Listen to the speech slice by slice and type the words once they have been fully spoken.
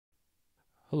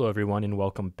Hello everyone and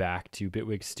welcome back to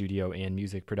Bitwig Studio and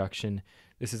Music Production.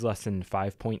 This is lesson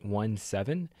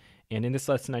 5.17, and in this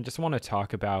lesson I just want to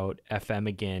talk about FM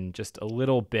again just a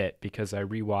little bit because I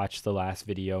rewatched the last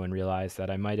video and realized that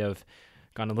I might have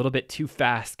gone a little bit too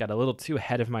fast, got a little too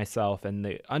ahead of myself, and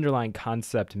the underlying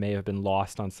concept may have been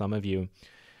lost on some of you.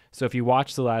 So if you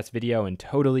watched the last video and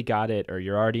totally got it, or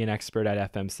you're already an expert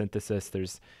at FM synthesis,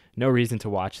 there's no reason to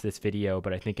watch this video,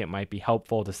 but I think it might be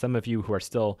helpful to some of you who are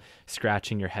still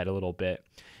scratching your head a little bit.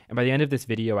 And by the end of this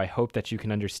video, I hope that you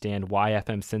can understand why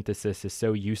FM synthesis is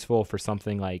so useful for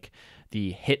something like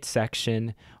the hit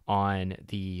section on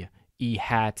the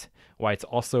E-Hat, why it's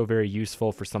also very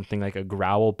useful for something like a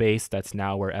growl bass. That's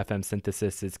now where FM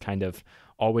synthesis is kind of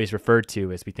always referred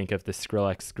to as we think of the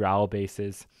Skrillex growl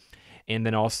basses. And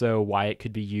then also why it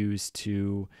could be used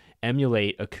to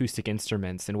emulate acoustic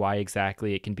instruments and why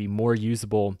exactly it can be more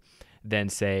usable than,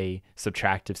 say,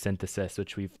 subtractive synthesis,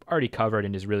 which we've already covered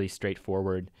and is really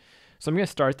straightforward. So I'm going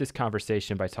to start this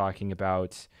conversation by talking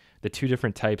about the two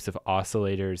different types of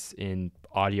oscillators in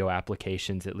audio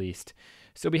applications, at least.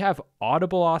 So we have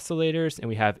audible oscillators and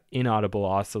we have inaudible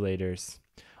oscillators.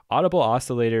 Audible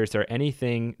oscillators are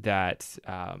anything that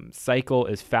cycle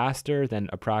is faster than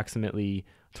approximately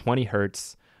 20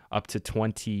 hertz up to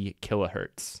 20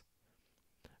 kilohertz.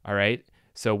 All right.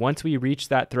 So once we reach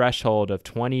that threshold of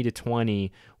 20 to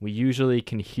 20, we usually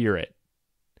can hear it.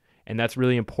 And that's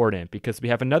really important because we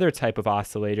have another type of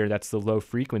oscillator, that's the low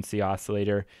frequency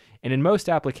oscillator. And in most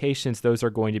applications, those are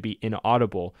going to be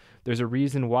inaudible. There's a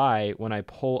reason why when I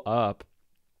pull up,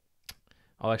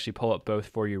 I'll actually pull up both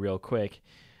for you real quick.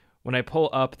 When I pull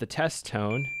up the test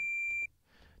tone,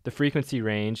 the frequency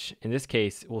range, in this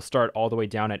case, will start all the way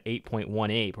down at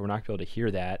 8.18, but we're not going to be able to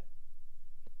hear that.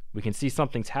 We can see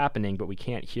something's happening, but we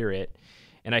can't hear it.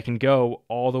 And I can go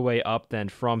all the way up then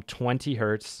from 20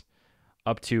 hertz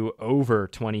up to over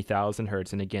 20,000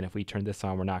 hertz. And again, if we turn this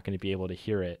on, we're not going to be able to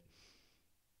hear it.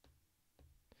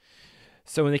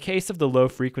 So in the case of the low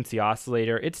frequency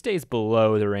oscillator, it stays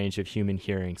below the range of human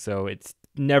hearing. So it's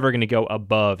never going to go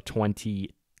above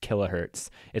 20 kilohertz.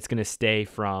 It's going to stay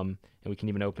from, and we can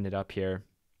even open it up here.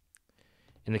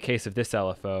 In the case of this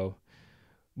LFO,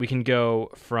 we can go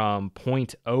from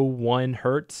 0.01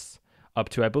 hertz up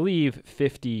to, I believe,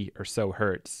 50 or so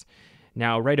hertz.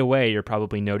 Now, right away, you're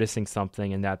probably noticing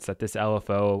something, and that's that this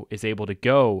LFO is able to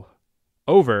go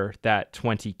over that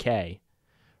 20K,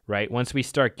 right? Once we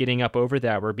start getting up over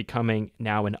that, we're becoming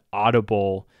now an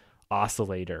audible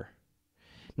oscillator.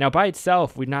 Now, by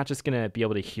itself, we're not just going to be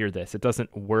able to hear this. It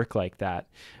doesn't work like that.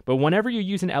 But whenever you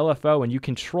use an LFO and you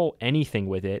control anything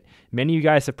with it, many of you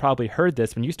guys have probably heard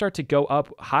this. When you start to go up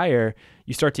higher,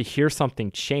 you start to hear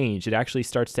something change. It actually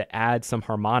starts to add some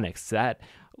harmonics. That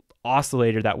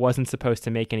oscillator that wasn't supposed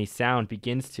to make any sound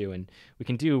begins to. And we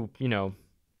can do, a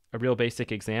real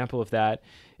basic example of that.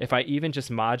 If I even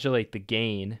just modulate the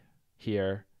gain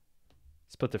here,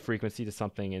 let's put the frequency to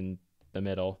something in the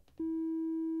middle.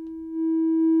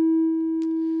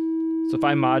 So if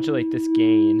I modulate this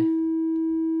gain,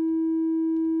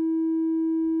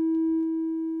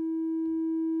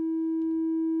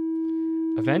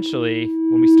 eventually,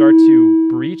 when we start to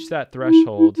breach that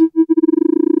threshold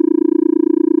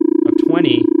of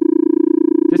 20,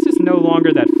 this is no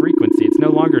longer that frequency. It's no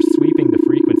longer sweeping the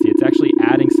frequency. It's actually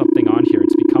adding something on here.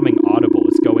 It's becoming audible.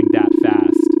 It's going that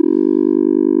fast.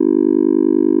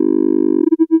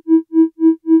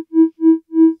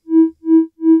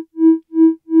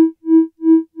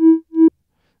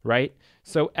 Right?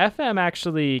 So FM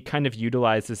actually kind of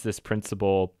utilizes this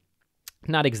principle,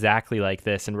 not exactly like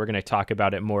this, and we're going to talk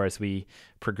about it more as we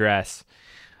progress.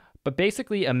 But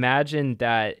basically imagine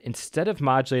that instead of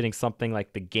modulating something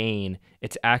like the gain,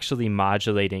 it's actually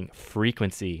modulating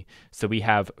frequency. So we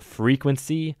have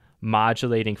frequency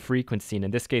modulating frequency, and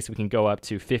in this case we can go up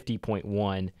to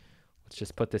 50.1. Let's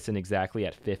just put this in exactly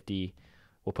at 50.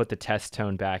 We'll put the test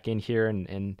tone back in here,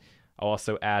 and I'll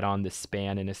also add on the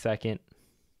span in a second.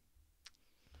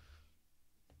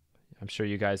 I'm sure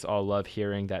you guys all love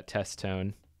hearing that test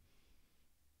tone.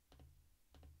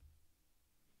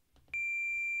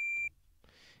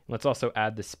 Let's also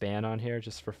add the span on here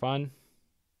just for fun.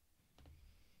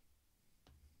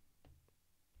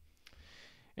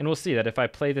 And we'll see that if I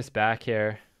play this back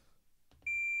here,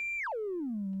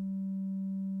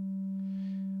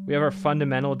 we have our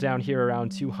fundamental down here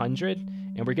around 200,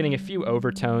 and we're getting a few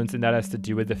overtones, and that has to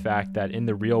do with the fact that in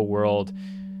the real world,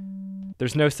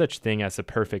 there's no such thing as a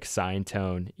perfect sine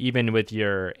tone. Even with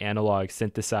your analog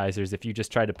synthesizers, if you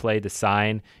just try to play the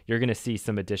sine, you're going to see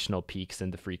some additional peaks in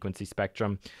the frequency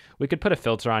spectrum. We could put a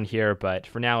filter on here, but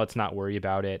for now, let's not worry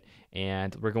about it.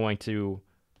 And we're going to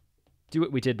do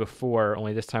what we did before,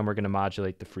 only this time we're going to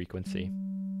modulate the frequency.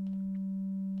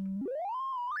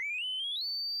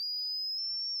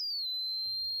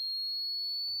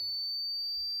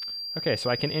 Okay, so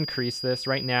I can increase this.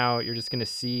 Right now, you're just going to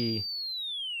see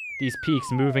these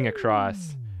peaks moving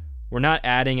across. We're not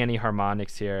adding any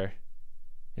harmonics here.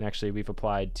 And actually, we've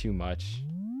applied too much.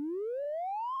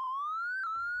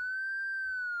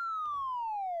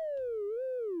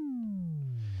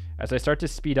 As I start to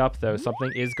speed up, though,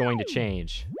 something is going to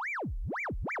change.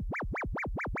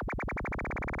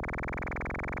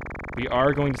 We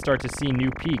are going to start to see new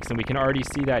peaks, and we can already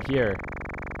see that here.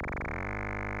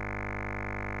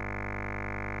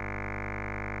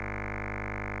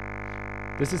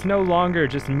 This is no longer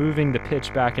just moving the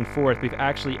pitch back and forth. We've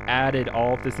actually added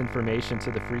all of this information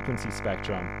to the frequency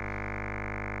spectrum.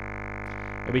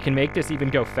 And we can make this even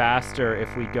go faster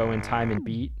if we go in time and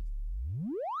beat.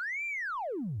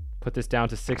 Put this down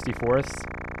to 64ths,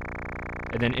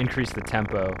 and then increase the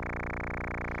tempo.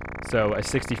 So a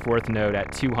 64th note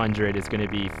at 200 is going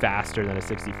to be faster than a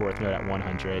 64th note at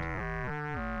 100.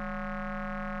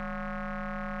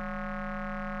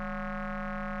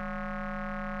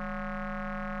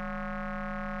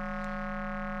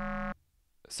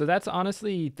 So that's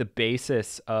honestly the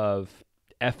basis of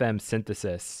FM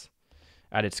synthesis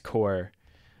at its core.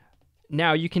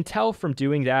 Now, you can tell from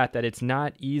doing that it's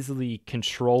not easily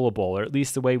controllable, or at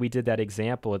least the way we did that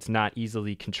example, it's not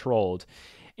easily controlled.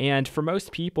 And for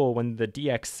most people, when the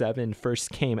DX7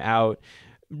 first came out,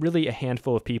 really a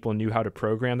handful of people knew how to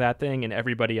program that thing, and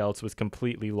everybody else was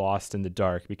completely lost in the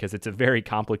dark because it's a very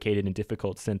complicated and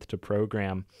difficult synth to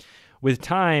program. With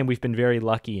time, we've been very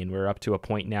lucky, and we're up to a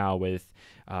point now with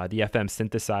the FM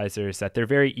synthesizers that they're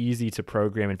very easy to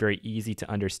program and very easy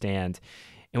to understand.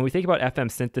 And when we think about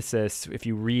FM synthesis, if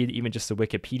you read even just the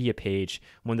Wikipedia page,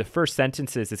 one of the first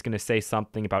sentences is going to say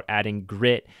something about adding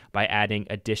grit by adding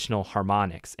additional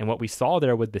harmonics. And what we saw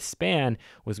there with the span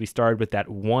was we started with that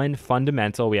one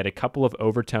fundamental. We had a couple of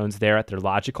overtones there at their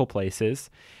logical places.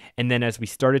 And then as we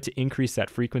started to increase that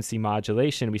frequency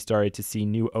modulation, we started to see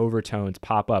new overtones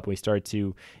pop up. We started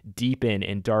to deepen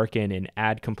and darken and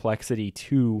add complexity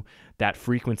to that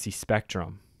frequency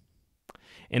spectrum.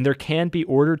 And there can be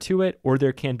order to it, or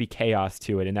there can be chaos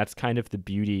to it. And that's kind of the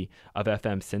beauty of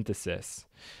FM synthesis.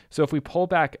 So if we pull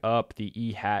back up the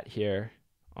E-Hat here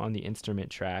on the instrument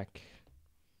track,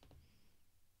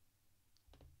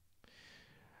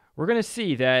 we're going to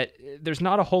see that there's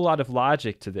not a whole lot of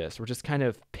logic to this. We're just kind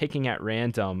of picking at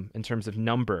random in terms of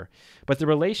number. But the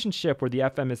relationship where the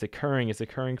FM is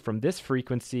occurring from this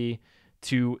frequency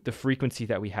to the frequency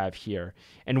that we have here.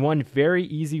 And one very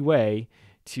easy way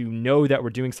to know that we're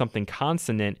doing something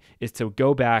consonant is to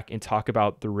go back and talk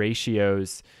about the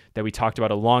ratios that we talked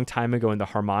about a long time ago in the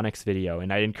harmonics video.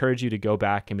 And I'd encourage you to go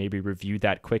back and maybe review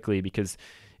that quickly, because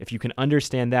if you can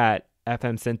understand that,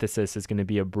 FM synthesis is going to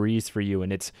be a breeze for you.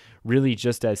 And it's really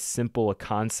just as simple a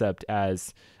concept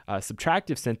as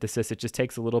subtractive synthesis. It just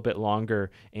takes a little bit longer,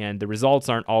 and the results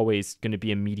aren't always going to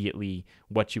be immediately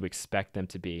what you expect them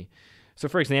to be. So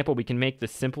for example, we can make the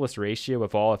simplest ratio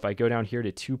of all. If I go down here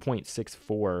to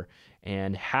 2.64,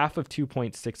 and half of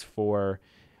 2.64,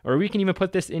 or we can even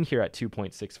put this in here at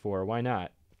 2.64. Why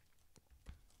not?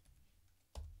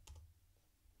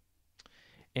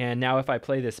 And now if I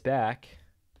play this back,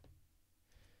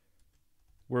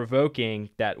 we're evoking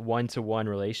that one-to-one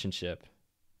relationship.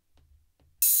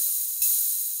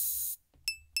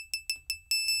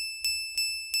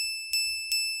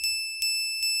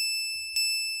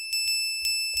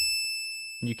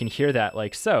 You can hear that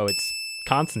like so. It's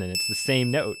consonant. It's the same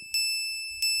note.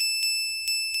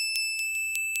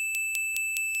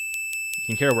 You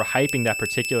can hear we're hyping that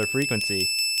particular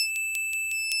frequency.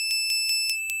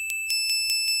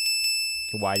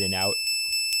 You can widen out.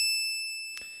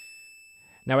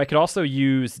 Now I could also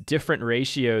use different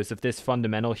ratios of this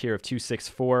fundamental here of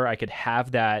 264. I could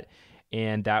have that,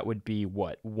 and that would be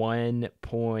what?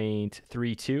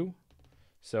 1.32.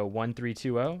 So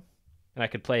 1320. And I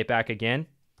could play it back again.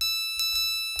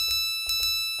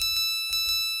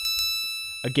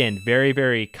 Again, very,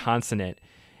 very consonant.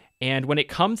 And when it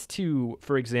comes to,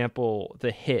 for example,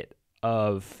 the hit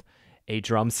of a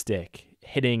drumstick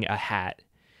hitting a hat,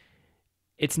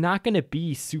 it's not going to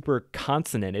be super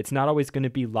consonant. It's not always going to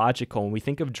be logical. When we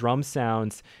think of drum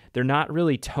sounds, they're not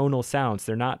really tonal sounds.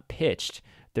 They're not pitched.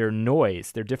 They're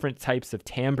noise. They're different types of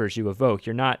timbres you evoke.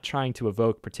 You're not trying to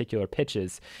evoke particular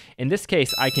pitches. In this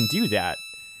case, I can do that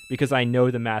because I know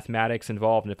the mathematics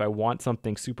involved. And if I want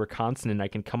something super consonant, I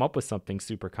can come up with something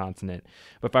super consonant.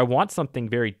 But if I want something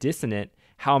very dissonant,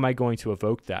 how am I going to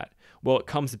evoke that? Well, it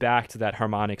comes back to that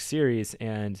harmonic series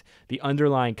and the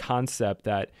underlying concept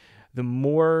that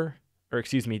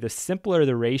the simpler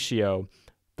the ratio,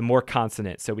 the more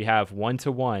consonant. So we have 1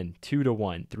 to 1, 2 to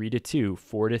 1, 3 to 2,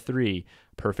 4 to 3,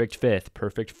 perfect fifth,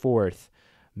 perfect fourth,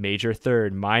 major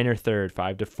third, minor third,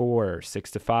 5 to 4,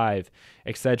 6 to 5,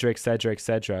 etc., etc.,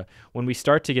 etc. When we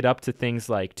start to get up to things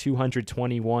like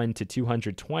 221 to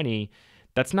 220,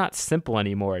 that's not simple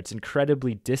anymore. It's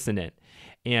incredibly dissonant.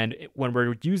 And when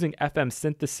we're using FM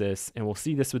synthesis, and we'll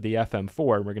see this with the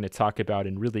FM4, and we're going to talk about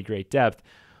in really great depth,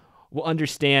 we'll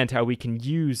understand how we can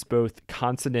use both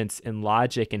consonants and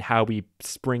logic and how we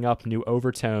spring up new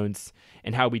overtones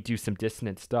and how we do some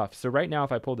dissonant stuff. So right now,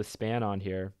 if I pull the span on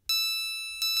here,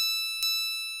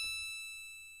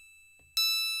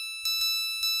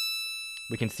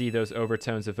 we can see those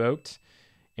overtones evoked,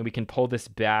 and we can pull this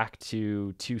back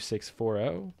to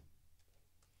 2640.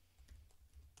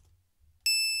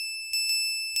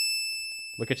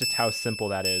 Look at just how simple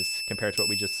that is compared to what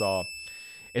we just saw.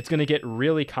 It's going to get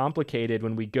really complicated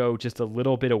when we go just a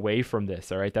little bit away from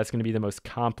this, all right? That's going to be the most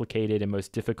complicated and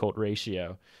most difficult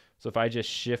ratio. So if I just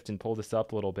shift and pull this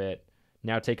up a little bit,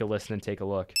 now take a listen and take a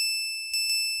look.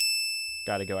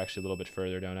 Got to go actually a little bit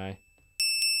further, don't I?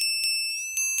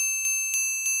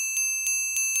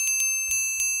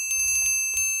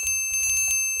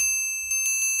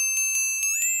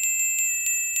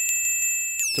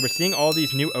 So we're seeing all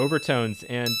these new overtones,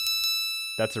 and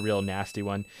that's a real nasty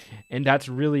one. And that's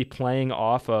really playing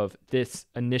off of this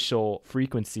initial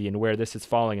frequency and where this is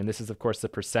falling. And this is, of course, the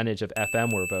percentage of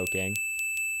FM we're evoking.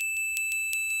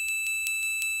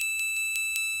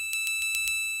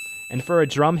 And for a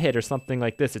drum hit or something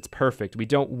like this, it's perfect. We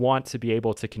don't want to be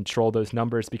able to control those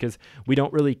numbers because we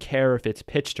don't really care if it's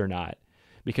pitched or not.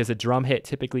 Because a drum hit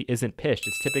typically isn't pitched.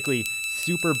 It's typically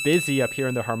super busy up here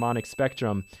in the harmonic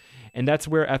spectrum. And that's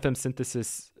where FM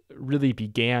synthesis really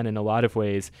began in a lot of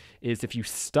ways, is if you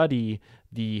study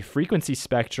the frequency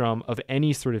spectrum of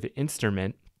any sort of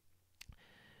instrument,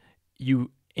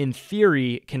 you, in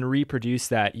theory, can reproduce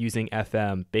that using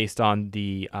FM based on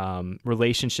the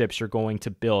relationships you're going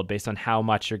to build, based on how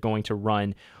much you're going to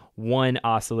run one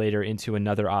oscillator into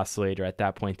another oscillator. At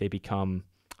that point, they become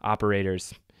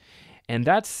operators. And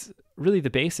that's really the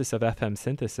basis of FM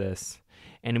synthesis.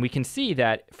 And we can see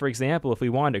that, for example, if we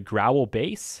want a growl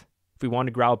bass, if we want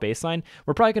a growl bass line,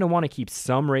 we're probably going to want to keep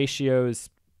some ratios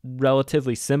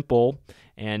relatively simple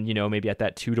and, you know, maybe at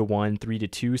that 2 to 1, 3 to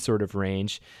 2 sort of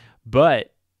range.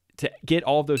 But to get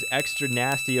all of those extra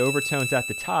nasty overtones at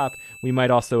the top, we might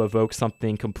also evoke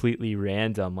something completely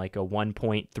random, like a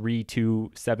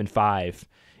 1.3275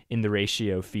 in the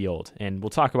ratio field. And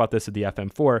we'll talk about this with the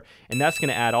FM4, and that's going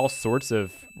to add all sorts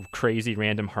of crazy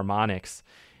random harmonics.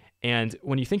 And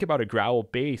when you think about a growl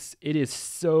bass, it is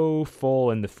so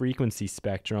full in the frequency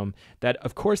spectrum that,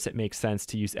 of course, it makes sense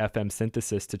to use FM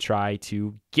synthesis to try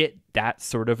to get that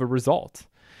sort of a result.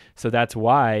 So that's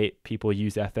why people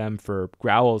use FM for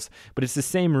growls, but it's the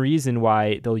same reason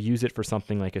why they'll use it for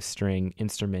something like a string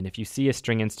instrument. If you see a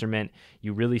string instrument,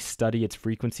 you really study its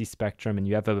frequency spectrum and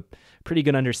you have a pretty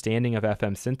good understanding of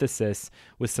FM synthesis.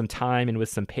 With some time and with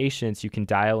some patience, you can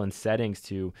dial in settings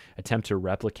to attempt to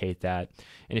replicate that.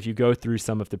 And if you go through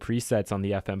some of the presets on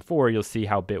the FM4, you'll see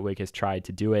how Bitwig has tried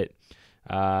to do it.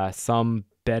 Some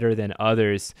better than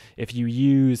others. If you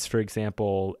use, for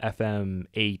example,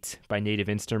 FM8 by Native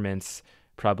Instruments,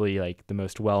 probably like the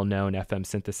most well-known FM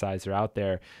synthesizer out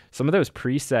there, some of those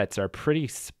presets are pretty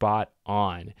spot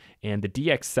on. And the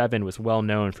DX7 was well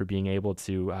known for being able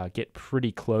to get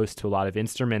pretty close to a lot of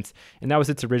instruments, and that was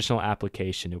its original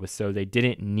application. It was so they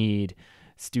didn't need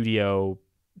studio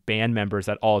band members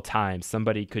at all times.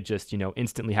 Somebody could just, you know,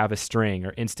 instantly have a string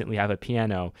or instantly have a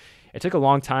piano. It took a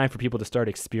long time for people to start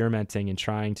experimenting and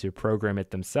trying to program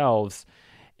it themselves.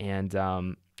 And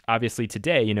obviously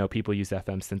today, you know, people use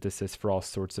FM synthesis for all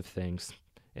sorts of things,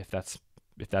 if that's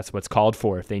what's called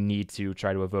for, if they need to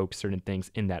try to evoke certain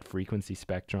things in that frequency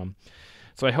spectrum.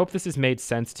 So I hope this has made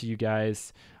sense to you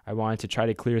guys. I wanted to try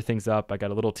to clear things up. I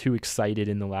got a little too excited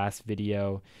in the last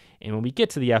video. And when we get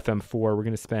to the FM4, we're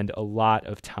going to spend a lot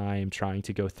of time trying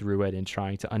to go through it and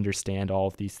trying to understand all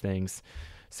of these things.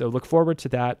 So look forward to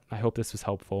that. I hope this was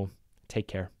helpful. Take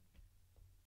care.